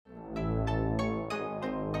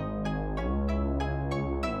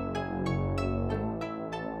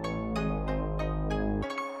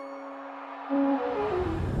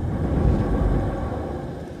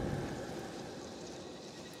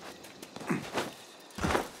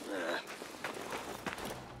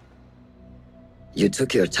You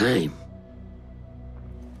took your time.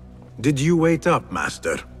 Did you wait up,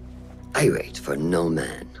 Master? I wait for no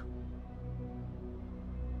man.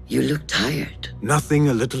 You look tired. Nothing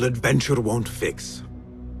a little adventure won't fix.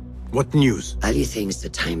 What news? Ali thinks the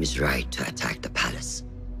time is right to attack the palace.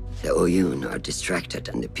 The Oyun are distracted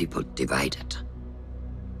and the people divided.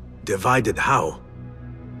 Divided how?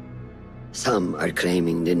 Some are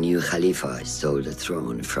claiming the new Khalifa stole the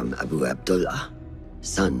throne from Abu Abdullah,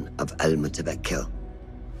 son of Al-Mutawakkil.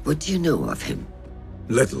 What do you know of him?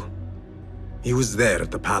 Little. He was there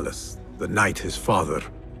at the palace, the night his father...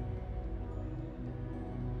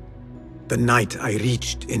 The night I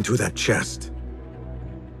reached into that chest.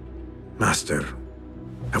 Master,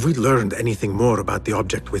 have we learned anything more about the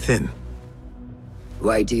object within?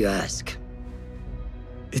 Why do you ask?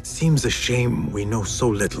 It seems a shame we know so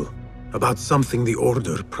little about something the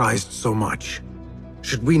Order prized so much.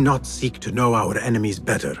 Should we not seek to know our enemies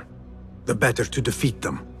better, the better to defeat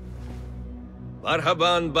them?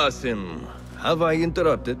 Marhaban, Basim. Have I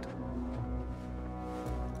interrupted?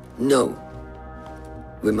 No.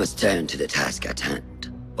 We must turn to the task at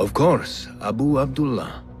hand. Of course, Abu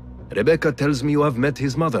Abdullah. Rebecca tells me you have met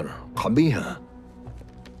his mother, Qabiha.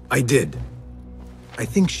 I did. I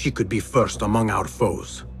think she could be first among our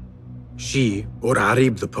foes. She, or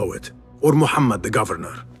Arib the poet, or Muhammad the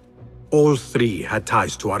governor. All three had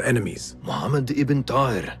ties to our enemies. Muhammad ibn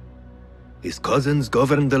Tahir. His cousins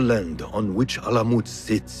govern the land on which Alamut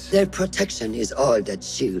sits. Their protection is all that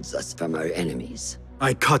shields us from our enemies.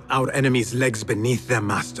 I cut our enemies' legs beneath them,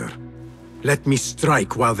 Master. Let me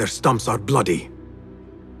strike while their stumps are bloody.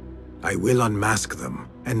 I will unmask them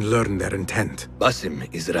and learn their intent.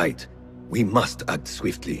 Basim is right. We must act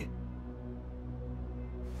swiftly.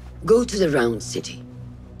 Go to the Round City.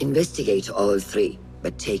 Investigate all three,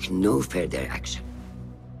 but take no further action.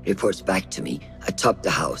 Reports back to me atop the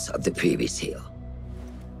house of the previous hill.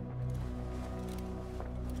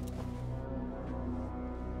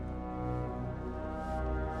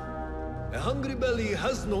 A hungry belly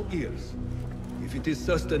has no ears. If it is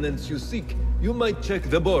sustenance you seek, you might check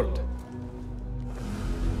the board.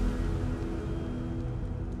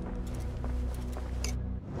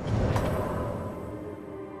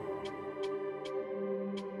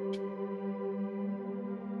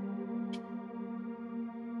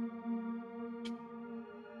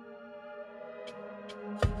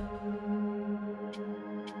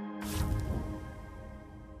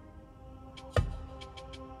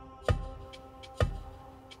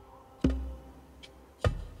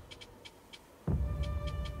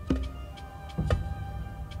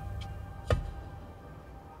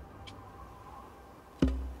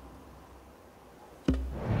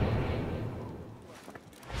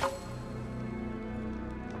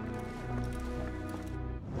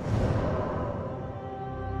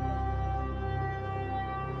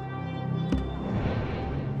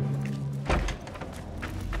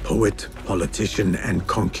 Poet, politician, and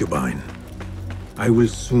concubine. I will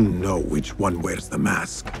soon know which one wears the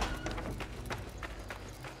mask.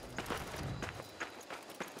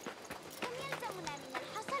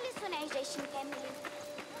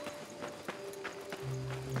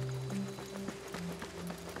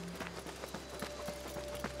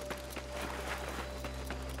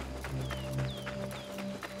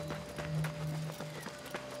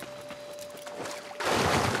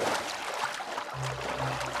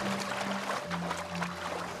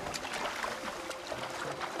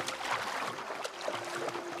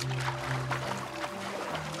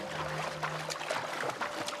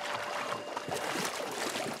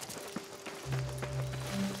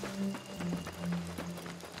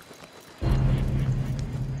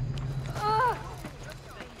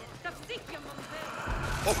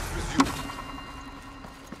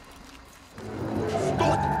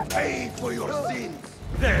 Pay for your sins!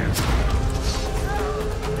 There!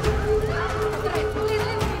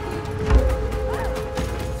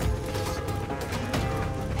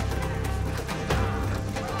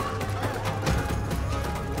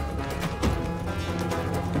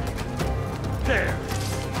 There!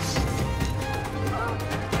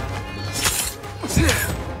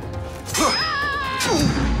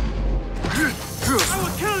 I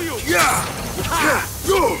will kill you!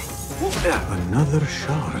 Another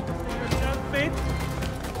shard.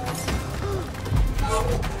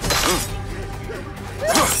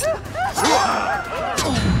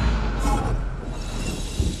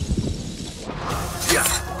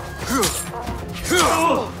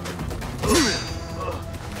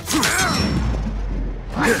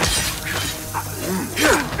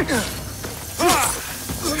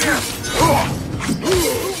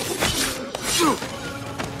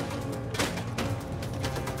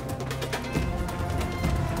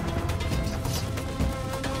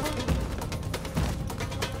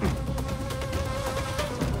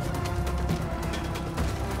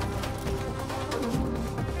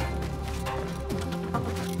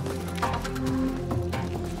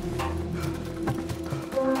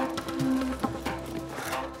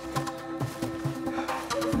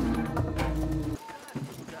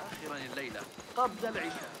 قبل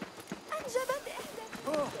العشاء. أنجبت إحدى.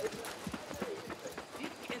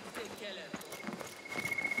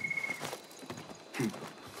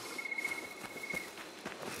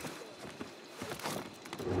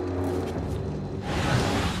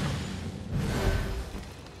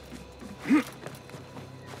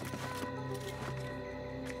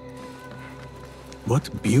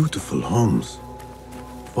 What beautiful homes.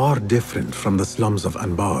 Far different from the slums of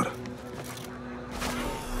Anbar.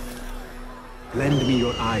 Lend me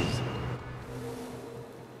your eyes.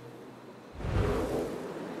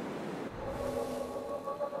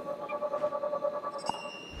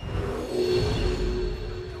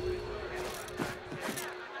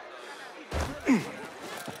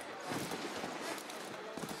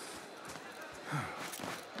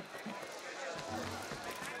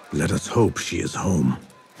 Let us hope she is home.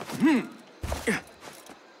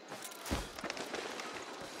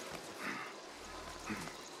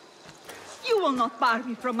 You will not bar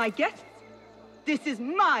me from my guests. This is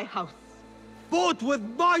my house. Bought with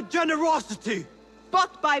my generosity!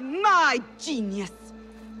 Bought by my genius.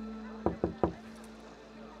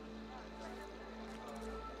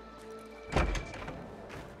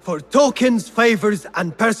 For tokens, favors,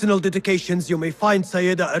 and personal dedications, you may find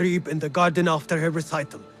Sayyida Arib in the garden after her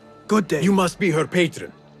recital. Good day. You must be her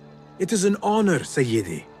patron. It is an honor,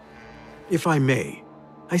 Sayyidi. If I may,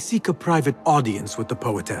 I seek a private audience with the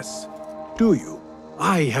poetess. Do you?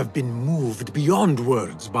 I have been moved beyond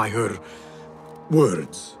words by her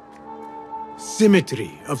words.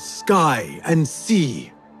 Symmetry of sky and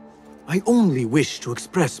sea. I only wish to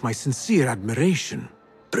express my sincere admiration.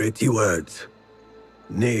 Pretty words.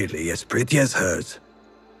 Nearly as pretty as hers,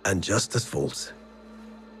 and just as false.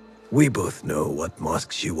 We both know what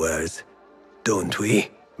mask she wears, don't we?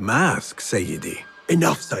 Mask, Sayyidi.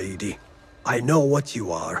 Enough, Sayyidi. I know what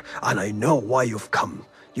you are, and I know why you've come.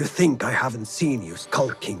 You think I haven't seen you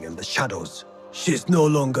skulking in the shadows. She's no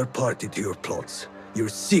longer party to your plots, your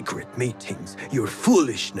secret meetings, your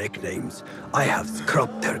foolish nicknames. I have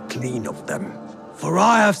scrubbed her clean of them. For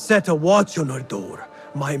I have set a watch on her door.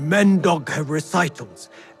 My men dog her recitals.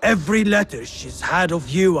 Every letter she's had of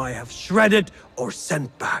you I have shredded or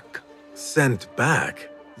sent back. Sent back?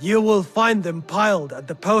 You will find them piled at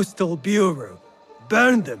the Postal Bureau.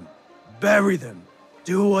 Burn them. Bury them.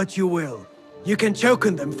 Do what you will. You can choke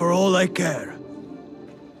on them for all I care.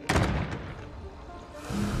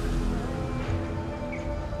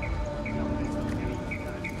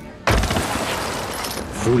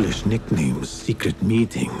 Foolish nicknames, secret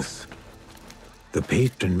meetings. The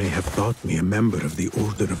patron may have thought me a member of the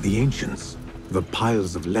Order of the Ancients. The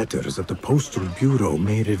piles of letters at the Postal Bureau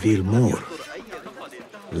may reveal more.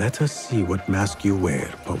 Let us see what mask you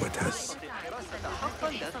wear, poetess.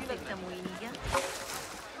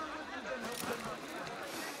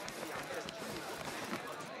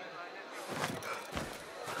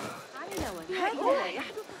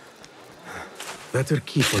 Better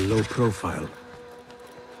keep a low profile.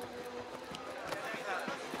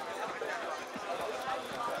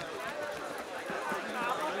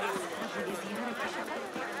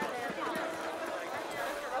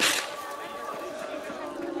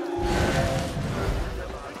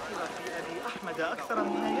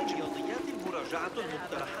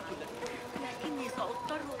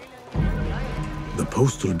 The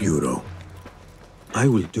Postal Bureau. I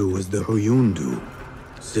will do as the Huyun do.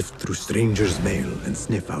 Sift through strangers' mail and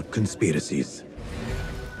sniff out conspiracies.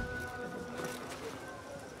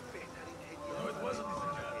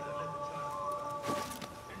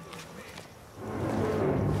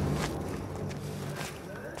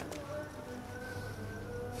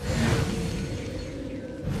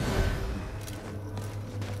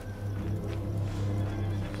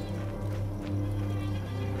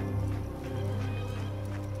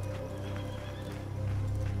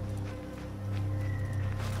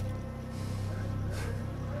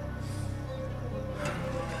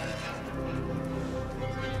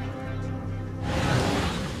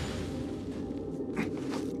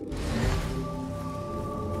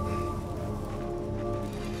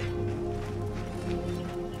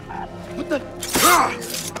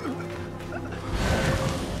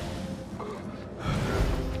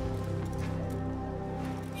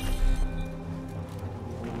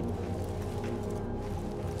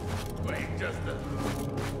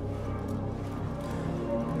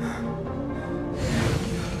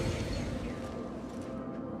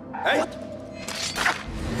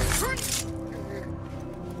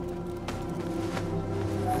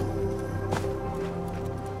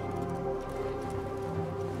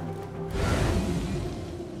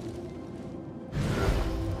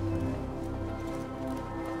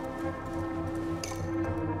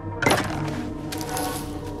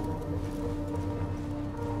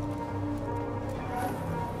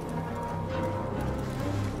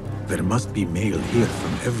 There must be mail here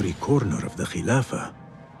from every corner of the Khilafah.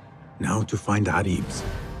 Now to find Arib's.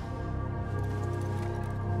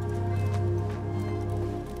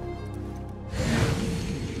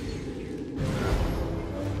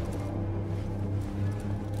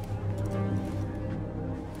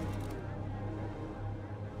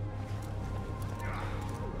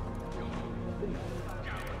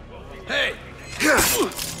 Hey!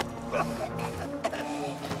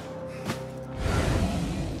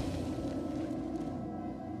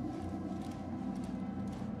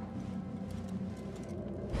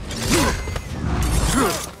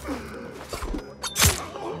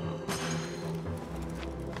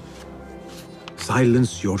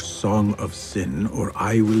 Silence your song of sin, or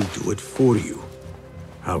I will do it for you.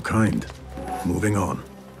 How kind. Moving on.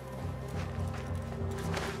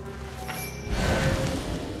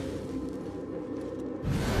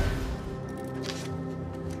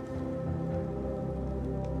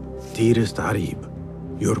 Dearest Arib,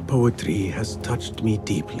 your poetry has touched me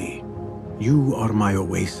deeply. You are my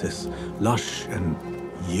oasis, lush and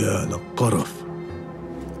ya al-qaraf.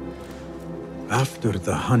 After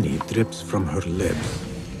the honey drips from her lips,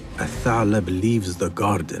 a thalab leaves the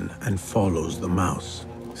garden and follows the mouse.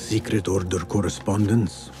 Secret order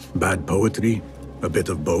correspondence? Bad poetry? A bit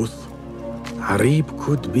of both? Arib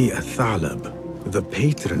could be a thalab. The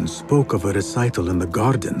patron spoke of a recital in the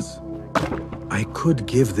gardens. I could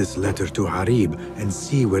give this letter to Arib and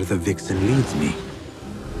see where the vixen leads me.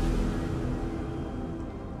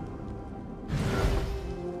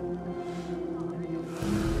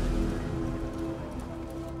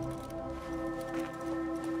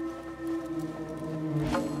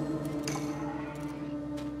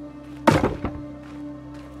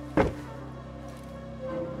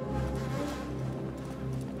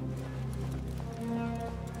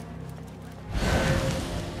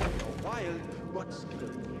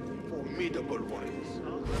 Formidable ones.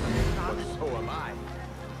 But so am I.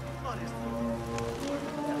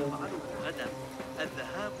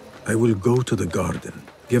 I will go to the garden,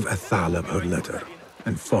 give Athalab her letter,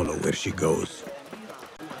 and follow where she goes.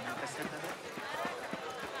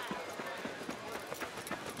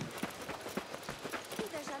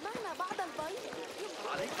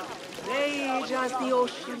 Rage as the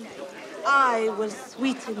ocean, I will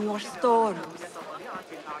sweeten your storms.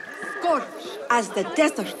 Scorch as the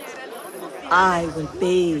desert, I will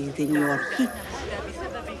bathe in your heat.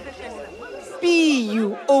 Be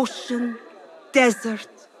you ocean, desert,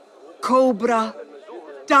 cobra,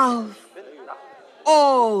 dove,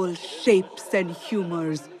 all shapes and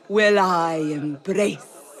humors will I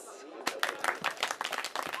embrace.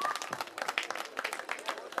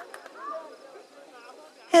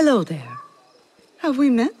 Hello there. Have we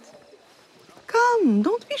met? Come,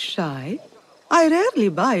 don't be shy. I rarely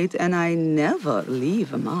bite and I never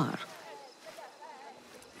leave a mark.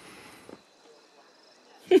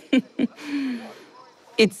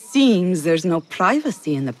 It seems there's no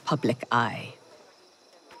privacy in the public eye.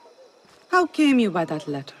 How came you by that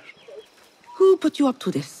letter? Who put you up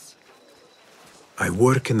to this? I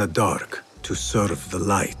work in the dark to serve the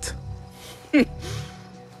light.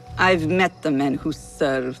 I've met the men who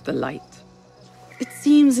serve the light. It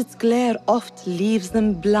seems its glare oft leaves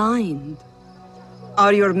them blind.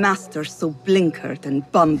 Are your masters so blinkered and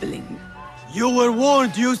bumbling? You were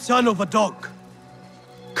warned, you son of a dog.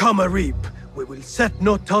 Come, Arib. We will set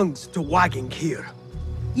no tongues to wagging here.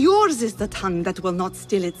 Yours is the tongue that will not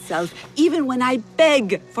still itself, even when I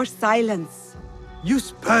beg for silence. You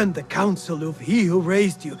spurned the counsel of he who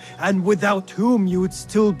raised you, and without whom you would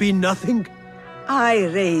still be nothing. I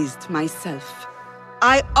raised myself.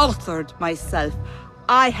 I authored myself.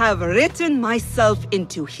 I have written myself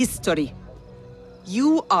into history.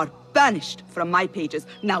 You are banished from my pages.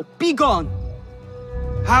 Now be gone!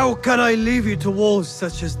 How can I leave you to wolves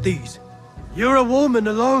such as these? You're a woman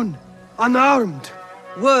alone, unarmed.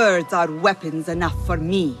 Words are weapons enough for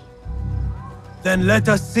me. Then let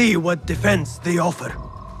us see what defense they offer.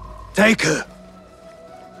 Take her.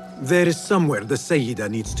 There is somewhere the Sayyida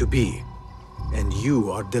needs to be, and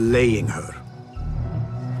you are delaying her.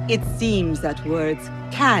 It seems that words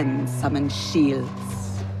can summon shields.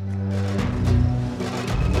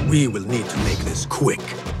 We will need to make this quick.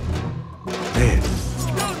 There.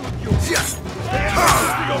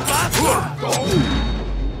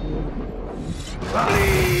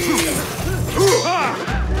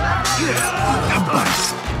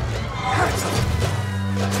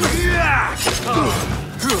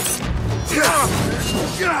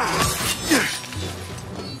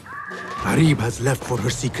 Arib has left for her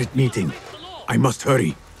secret meeting. I must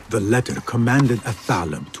hurry. The letter commanded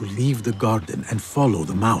Athalab to leave the garden and follow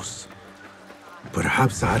the mouse.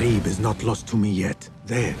 Perhaps Arib is not lost to me yet.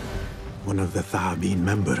 There, one of the Thaabin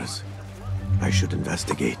members. I should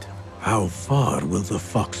investigate. How far will the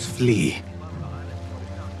fox flee?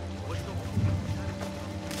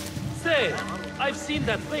 Say, I've seen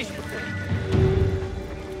that face before.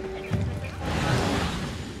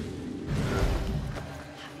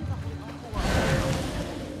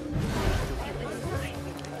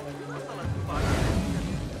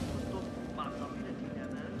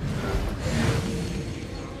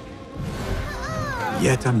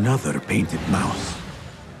 Yet another painted mouse.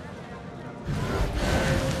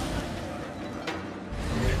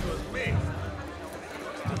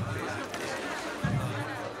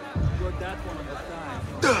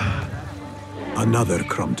 Another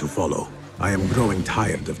crumb to follow. I am growing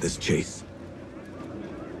tired of this chase.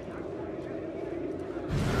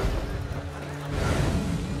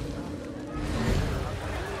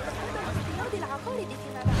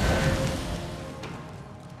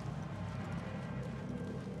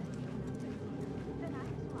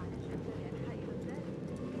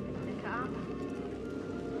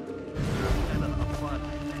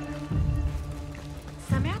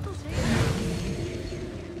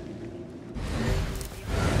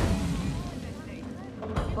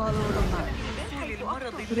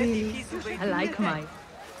 I like mine.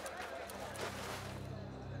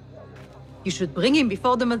 You should bring him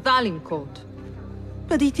before the Mathalim court.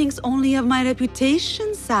 But he thinks only of my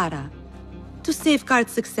reputation, Sarah. To safeguard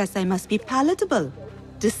success, I must be palatable,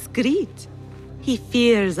 discreet. He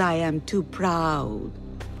fears I am too proud.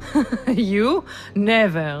 You?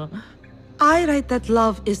 Never. I write that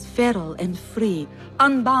love is feral and free,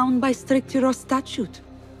 unbound by strict Euro statute.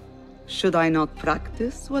 Should I not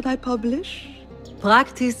practice what I publish?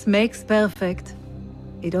 Practice makes perfect.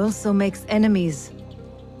 It also makes enemies.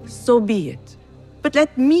 So be it. But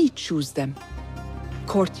let me choose them.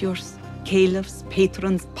 Courtiers, caliphs,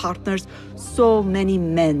 patrons, partners. So many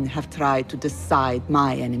men have tried to decide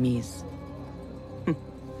my enemies.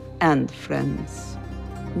 And friends.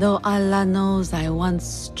 Though Allah knows I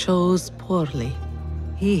once chose poorly.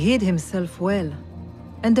 He hid himself well.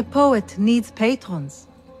 And the poet needs patrons.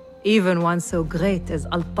 Even one so great as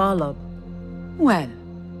Al-Talab. Well,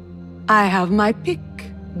 I have my pick.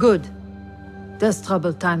 Good. There's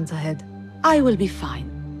troubled times ahead. I will be fine.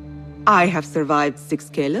 I have survived 6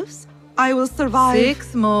 caliphs. I will survive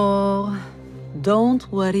 6 more.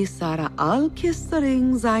 Don't worry, Sarah. I'll kiss the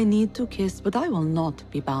rings I need to kiss, but I will not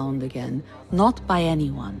be bound again. Not by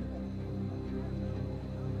anyone.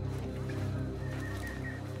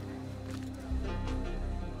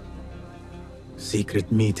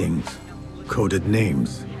 Secret meetings, coded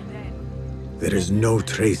names. There is no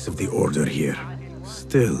trace of the Order here.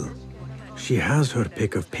 Still, she has her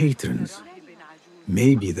pick of patrons.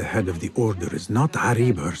 Maybe the head of the Order is not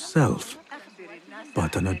Arib herself,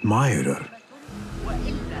 but an admirer.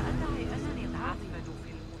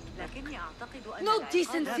 No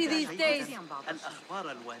decency these days!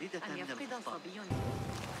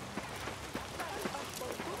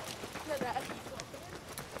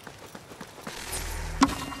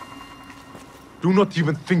 Do not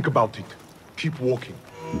even think about it. Keep walking.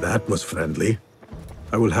 That was friendly.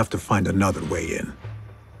 I will have to find another way in.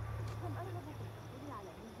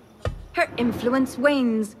 Her influence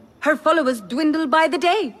wanes. Her followers dwindle by the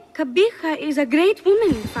day. Kabiha is a great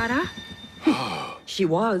woman, Farah. She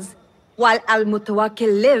was, while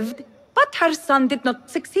Al-Mutawakkil lived, but her son did not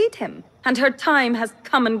succeed him, and her time has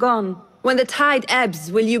come and gone. When the tide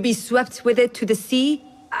ebbs, will you be swept with it to the sea?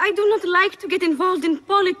 I do not like to get involved in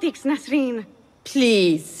politics, Nasreen.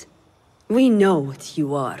 Please. We know what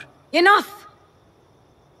you are. Enough!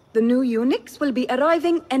 The new eunuchs will be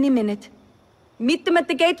arriving any minute. Meet them at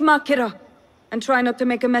the gate, Makira, and try not to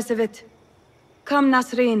make a mess of it. Come,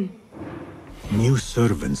 Nasreen. New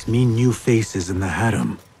servants mean new faces in the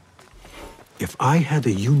harem. If I had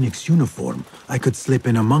a eunuch's uniform, I could slip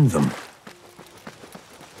in among them.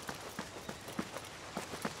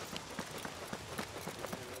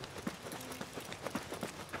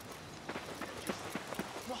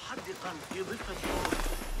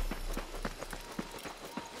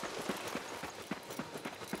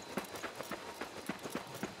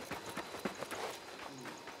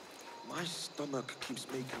 My stomach keeps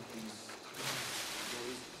making these...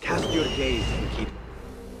 Cast your gaze and keep...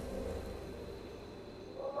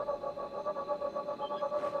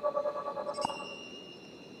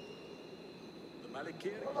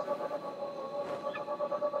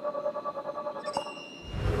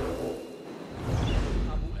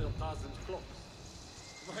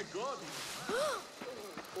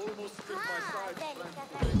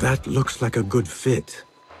 That looks like a good fit.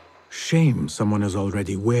 Shame someone is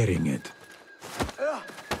already wearing it.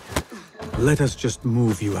 Let us just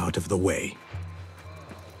move you out of the way.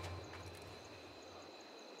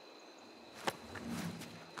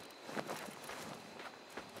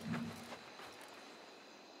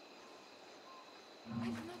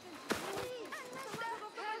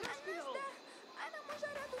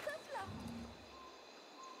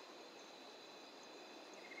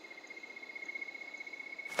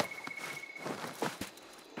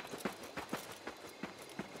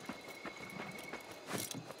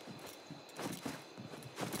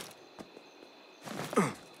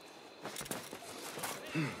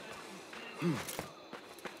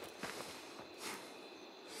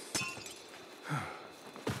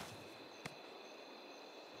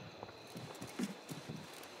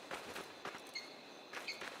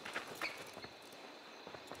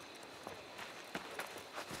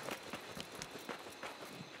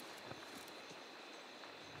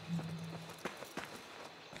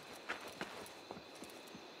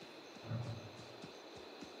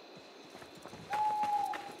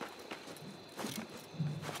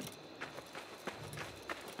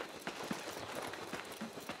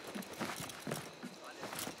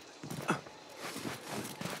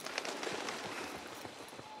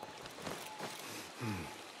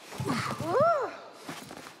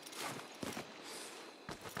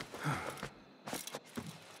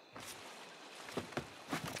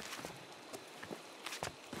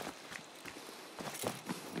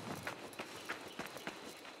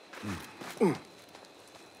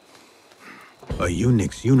 A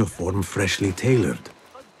eunuch's uniform freshly tailored.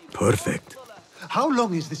 Perfect. How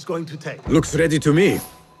long is this going to take? Looks ready to me.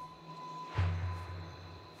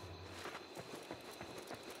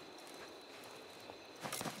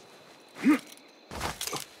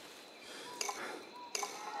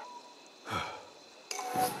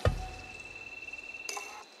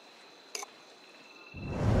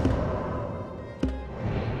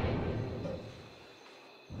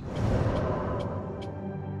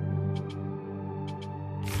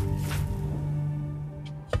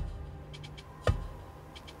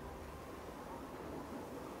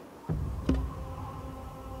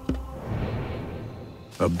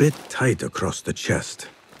 A bit tight across the chest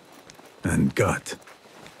and gut.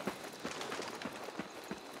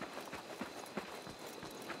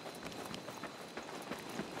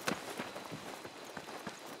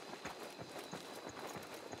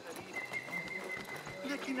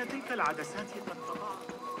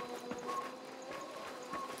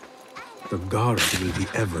 The guards will be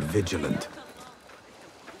ever vigilant.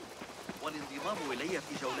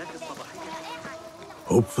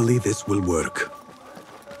 Hopefully this will work.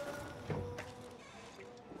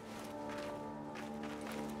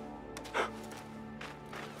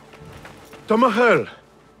 Tamahel!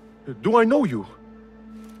 Do I know you?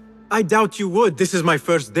 I doubt you would. This is my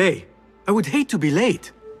first day. I would hate to be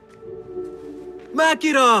late.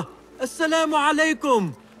 Makira! Assalamu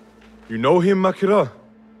alaikum! You know him, Makira?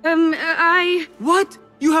 What?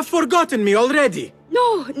 You have forgotten me already!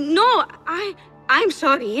 No, I'm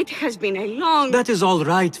sorry. It has been a long... That is all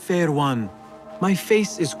right, fair one. My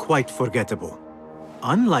face is quite forgettable.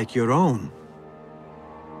 Unlike your own.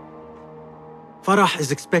 Farah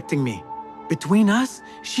is expecting me. Between us,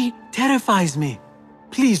 she terrifies me.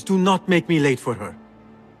 Please do not make me late for her.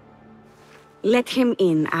 Let him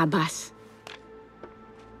in, Abbas.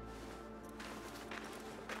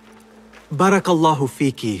 Barakallahu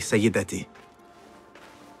fiki, Sayyidati.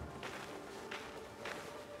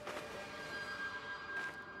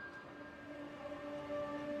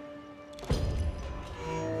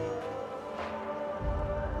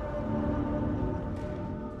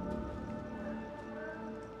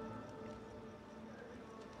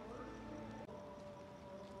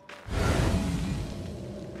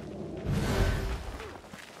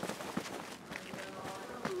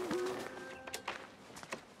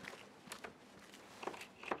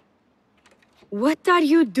 What are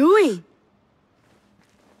you doing?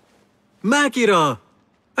 Makira!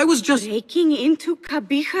 I was just... Breaking into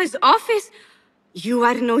Kabiha's office? You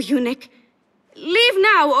are no eunuch. Leave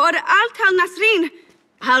now, or I'll tell Nasreen.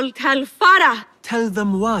 I'll tell Farah. Tell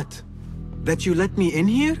them what? That you let me in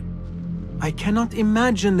here? I cannot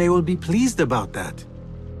imagine they will be pleased about that.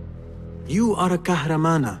 You are a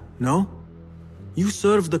kahramana, no? You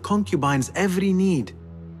serve the concubines every need.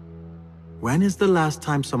 When is the last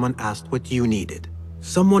time someone asked what you needed?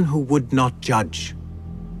 Someone who would not judge.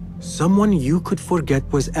 Someone you could forget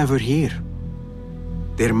was ever here.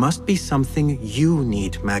 There must be something you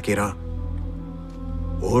need, Makira.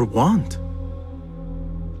 Or want.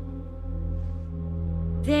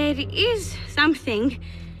 There is something.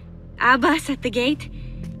 Abbas at the gate.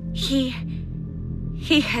 He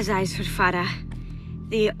has eyes for Farah.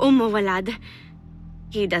 the Walad.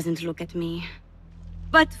 He doesn't look at me.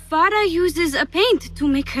 But Farah uses a paint to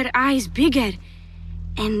make her eyes bigger.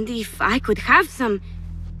 And if I could have some,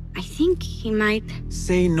 I think he might...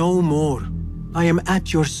 Say no more. I am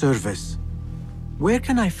at your service. Where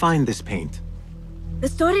can I find this paint? The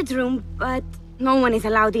storage room, but no one is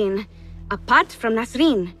allowed in. Apart from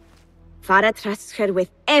Nasreen. Farah trusts her with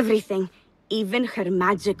everything, even her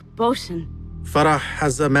magic potion. Farah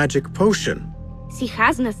has a magic potion. She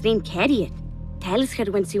has Nasreen carry it. Tells her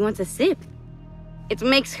when she wants a sip. It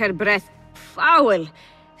makes her breath foul.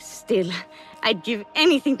 Still, I'd give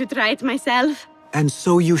anything to try it myself. And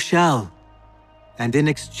so you shall. And in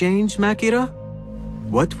exchange, Makira,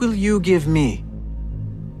 what will you give me?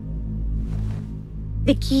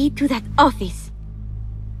 The key to that office.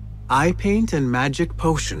 Eye paint and magic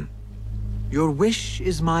potion. Your wish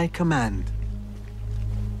is my command.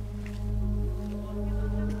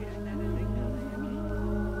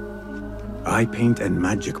 Eye paint and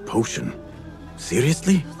magic potion.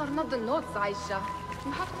 Seriously? Those are not the notes, Aisha.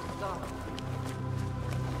 You have to stop.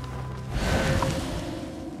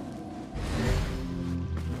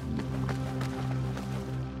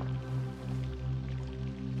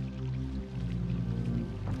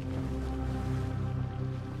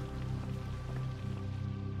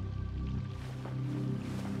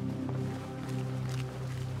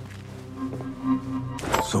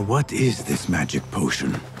 So what is this magic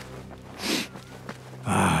potion?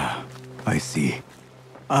 Ah, I see.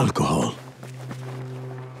 Alcohol.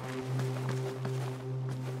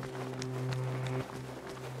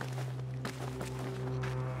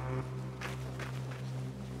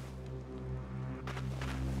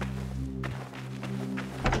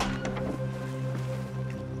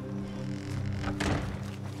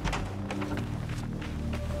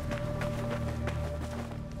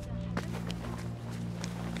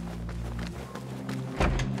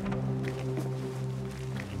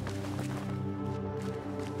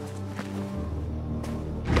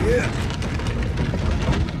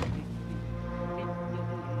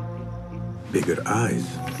 Bigger eyes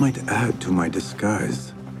might add to my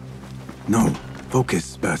disguise. No,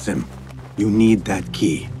 focus, Basim. You need that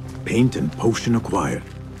key. Paint and potion acquired.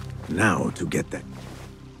 Now to get that.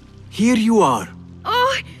 Here you are.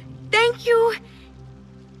 Oh, thank you.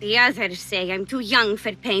 The others say I'm too young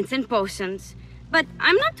for paints and potions. But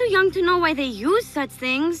I'm not too young to know why they use such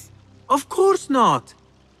things. Of course not.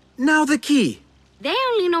 Now the key. They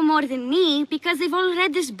only know more than me because they've all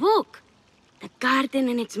read this book. The Garden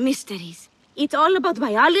and its Mysteries. It's all about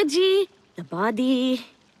biology, the body,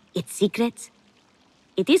 its secrets.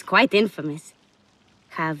 It is quite infamous.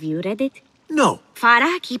 Have you read it? No.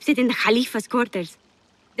 Farah keeps it in the Khalifa's quarters.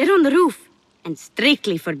 They're on the roof, and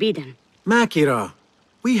strictly forbidden. Makira,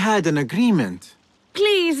 we had an agreement.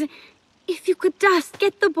 Please, if you could just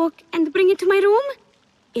get the book and bring it to my room?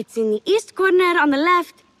 It's in the east corner on the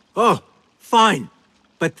left. Oh, fine.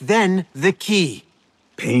 But then the key.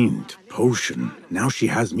 Paint, potion. Now she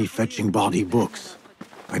has me fetching body books.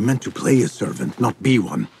 I meant to play a servant, not be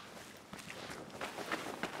one.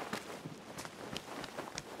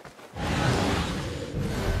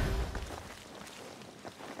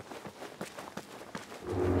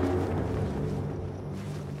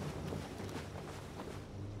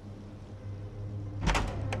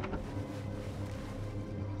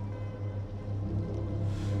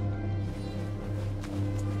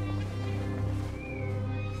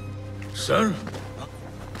 Sir?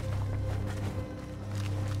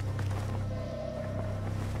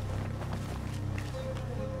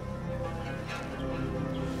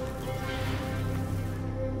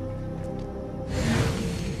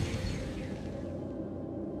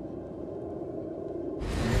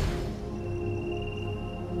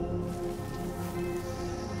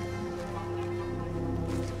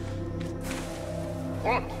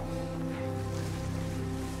 What?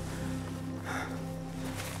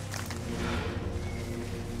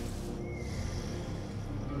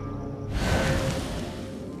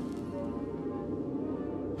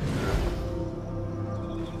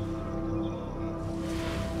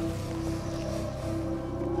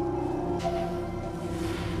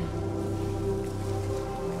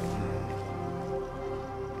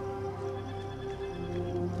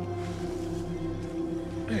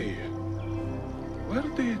 Hey, where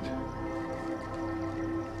did...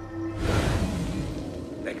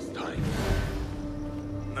 Next time.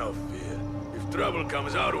 No fear. If trouble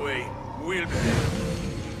comes our way, we'll be there.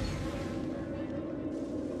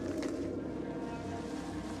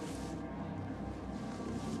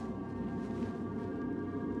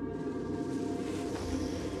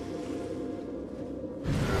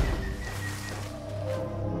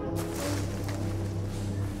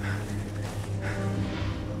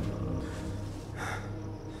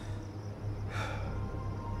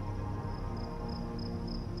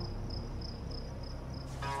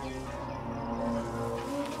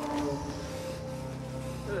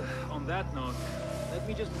 that note, let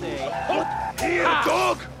me just say... Here,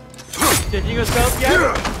 dog! Stitching yourself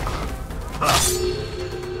yet?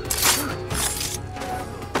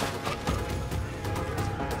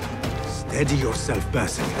 Steady yourself,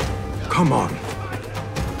 Basim. Come on.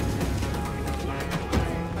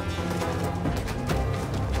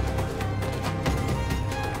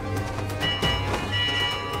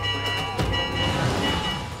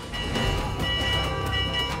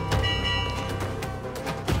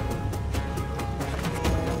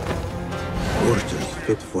 Quarters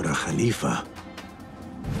fit for a Khalifa.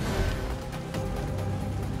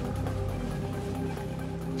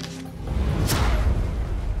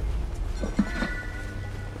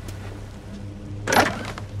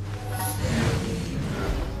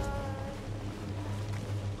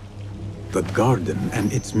 The garden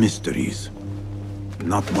and its mysteries.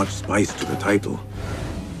 Not much spice to the title.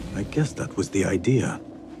 I guess that was the idea.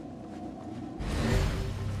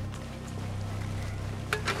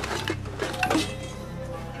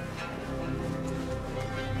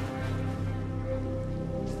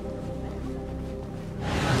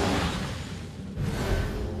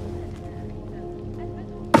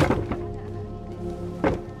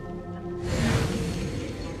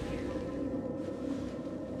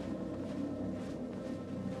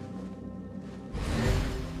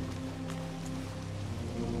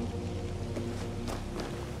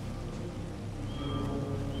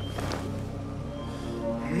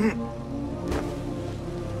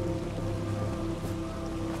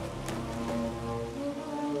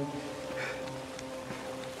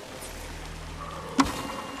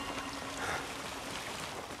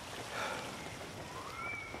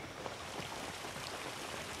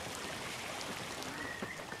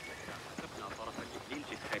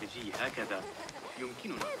 هكذا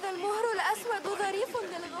يمكننا هذا المهر الأسود ظريف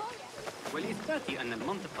للغاية ولإثبات أن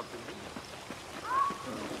المنطق الطبي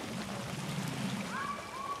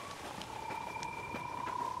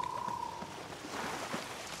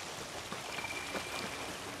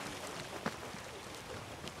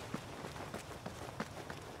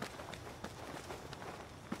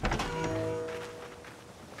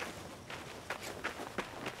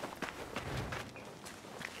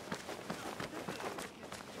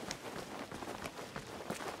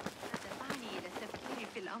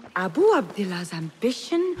Abu Abdullah's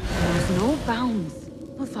ambition knows no bounds.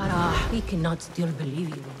 Farah, we cannot still believe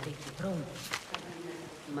you will take the throne.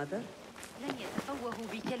 Mother? لن يتفوه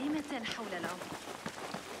بكلمة حول الأمر.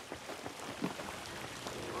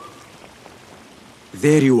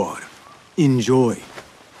 There you are. Enjoy.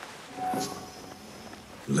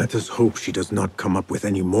 Let us hope she does not come up with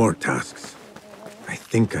any more tasks. I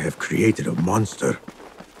think I have created a monster.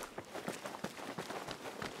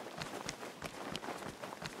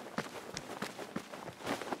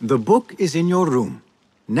 The book is in your room.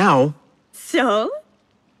 Now... So?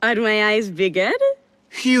 Are my eyes bigger?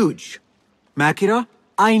 Huge! Makira,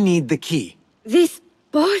 I need the key. This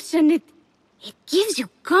potion, it gives you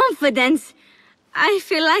confidence. I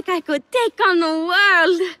feel like I could take on the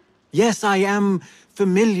world. Yes, I am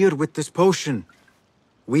familiar with this potion.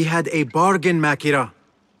 We had a bargain, Makira.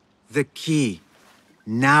 The key.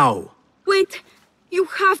 Now. Wait, you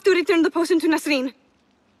have to return the potion to Nasreen.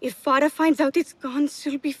 If Farah finds out it's gone,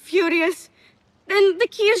 she'll be furious. Then the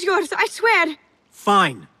key is yours, I swear.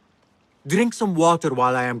 Fine. Drink some water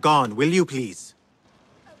while I am gone, will you please?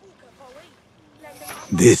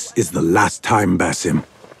 This is the last time, Basim.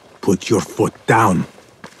 Put your foot down.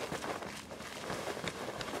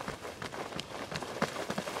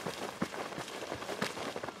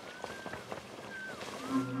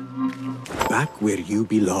 Back where you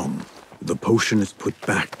belong. The potion is put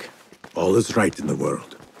back. All is right in the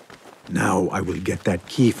world. Now I will get that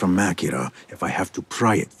key from Makira if I have to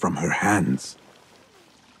pry it from her hands.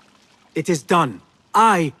 It is done.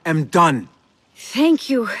 I am done. Thank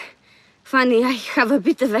you. Funny, I have a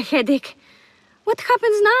bit of a headache. What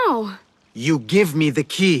happens now? You give me the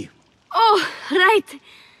key. Oh, right.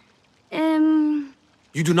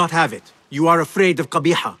 You do not have it. You are afraid of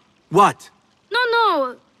Qabiha. What?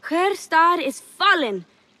 No. Her star is fallen.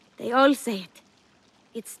 They all say it.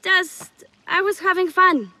 It's just... I was having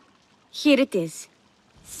fun. Here it is.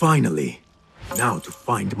 Finally. Now to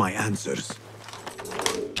find my answers.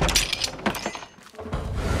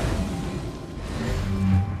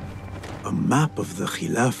 A map of the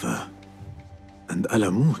Khilafah and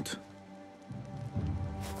Alamut.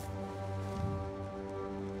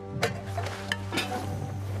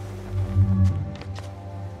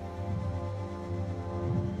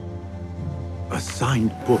 A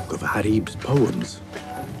signed book of Harib's poems.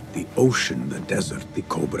 The ocean, the desert, the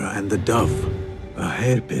cobra, and the dove. A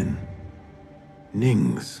hairpin.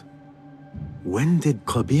 Nings. When did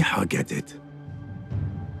Qabiha get it?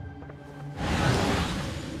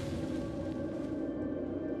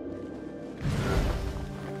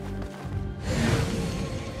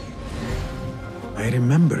 I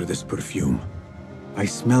remember this perfume. I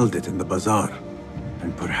smelled it in the bazaar,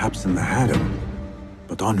 and perhaps in the harem.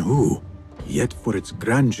 But on who? Yet for its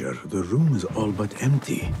grandeur, the room is all but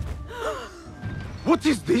empty. What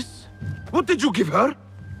is this? What did you give her?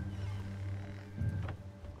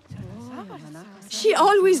 She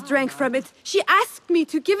always drank from it. She asked me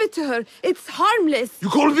to give it to her. It's harmless. You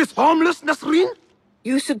call this harmless, Nasreen?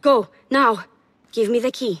 You should go, now. Give me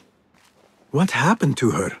the key. What happened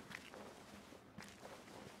to her?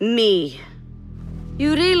 Me.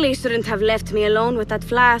 You really shouldn't have left me alone with that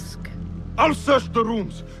flask. I'll search the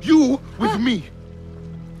rooms. You with me.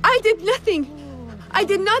 I did nothing. I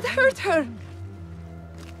did not hurt her.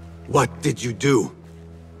 What did you do?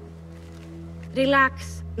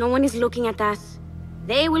 Relax. No one is looking at us.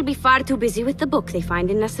 They will be far too busy with the book they find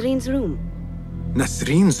in Nasreen's room.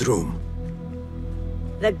 Nasreen's room?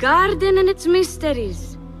 The garden and its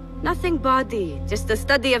mysteries. Nothing bawdy, just a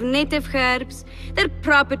study of native herbs, their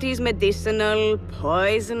properties medicinal,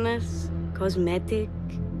 poisonous, cosmetic.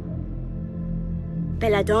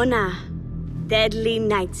 Belladonna, deadly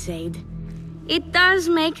nightshade. It does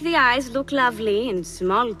make the eyes look lovely in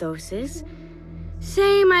small doses.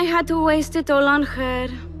 Shame I had to waste it all on her.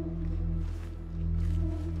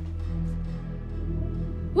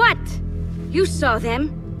 What? You saw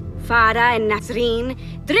them? Farah and Nasreen,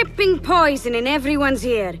 dripping poison in everyone's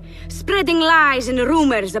ear, spreading lies and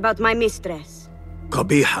rumors about my mistress.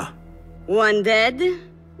 Qabiha. One dead,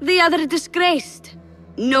 the other disgraced.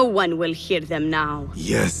 No one will hear them now.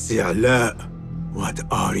 Yes, I'La. What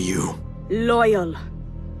are you? Loyal.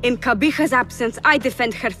 In Qabiha's absence, I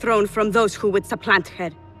defend her throne from those who would supplant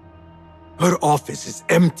her. Her office is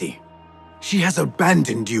empty. She has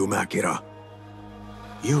abandoned you, Makira.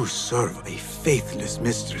 You serve a faithless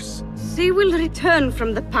mistress. She will return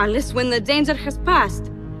from the palace when the danger has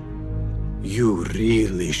passed. You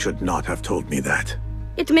really should not have told me that.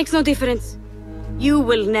 It makes no difference. You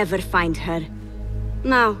will never find her.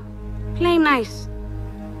 Now, play nice.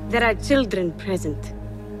 There are children present.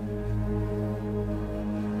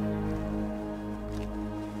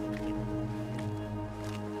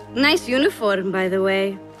 Nice uniform, by the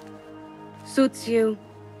way. Suits you.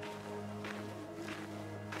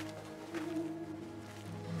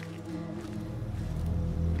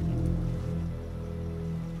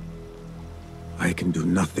 I can do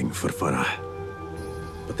nothing for Farah.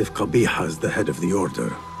 But if Qabiha is the head of the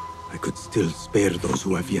Order, I could still spare those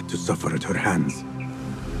who have yet to suffer at her hands.